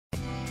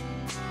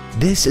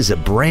This is a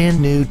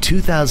brand new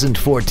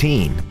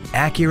 2014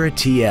 Acura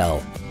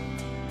TL.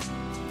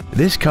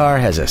 This car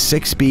has a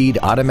 6-speed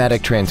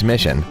automatic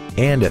transmission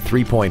and a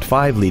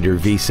 3.5-liter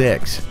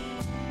V6.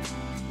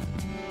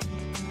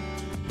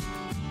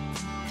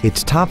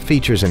 Its top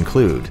features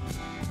include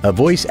a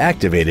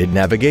voice-activated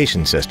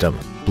navigation system,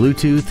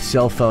 Bluetooth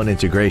cell phone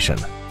integration,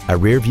 a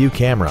rear-view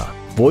camera,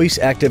 voice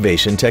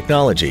activation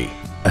technology,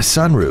 a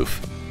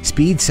sunroof,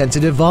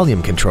 speed-sensitive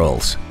volume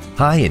controls,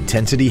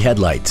 high-intensity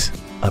headlights,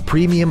 a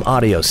premium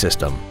audio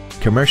system,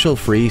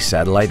 commercial-free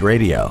satellite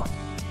radio,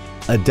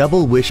 a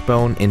double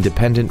wishbone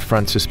independent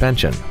front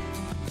suspension,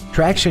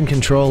 traction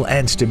control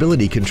and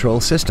stability control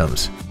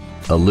systems,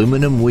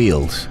 aluminum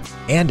wheels,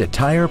 and a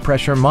tire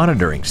pressure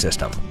monitoring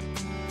system.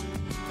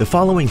 The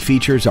following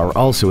features are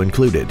also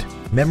included: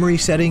 memory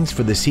settings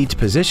for the seat's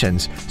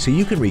positions so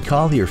you can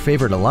recall your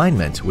favorite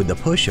alignment with the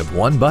push of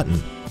one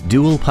button,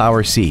 dual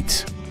power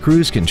seats,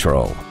 cruise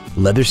control,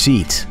 leather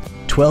seats,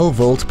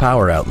 12-volt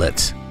power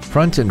outlets,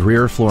 front and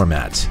rear floor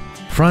mats,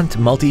 front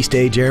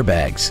multi-stage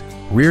airbags,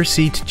 rear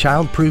seat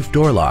child-proof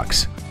door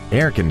locks,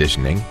 air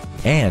conditioning,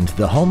 and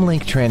the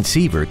HomeLink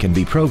transceiver can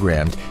be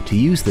programmed to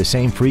use the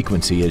same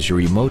frequency as your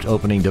remote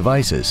opening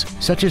devices,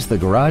 such as the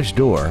garage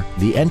door,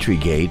 the entry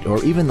gate,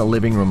 or even the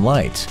living room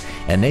lights,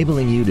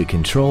 enabling you to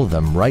control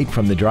them right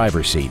from the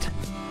driver's seat.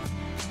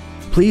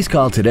 Please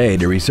call today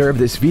to reserve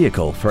this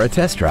vehicle for a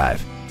test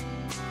drive.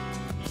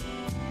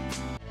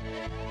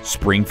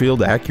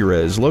 Springfield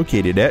Acura is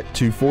located at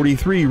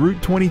 243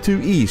 Route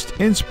 22 East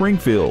in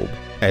Springfield.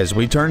 As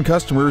we turn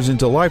customers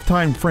into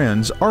lifetime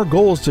friends, our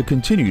goal is to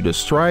continue to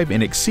strive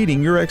in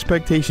exceeding your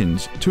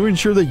expectations to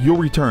ensure that you'll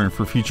return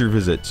for future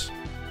visits.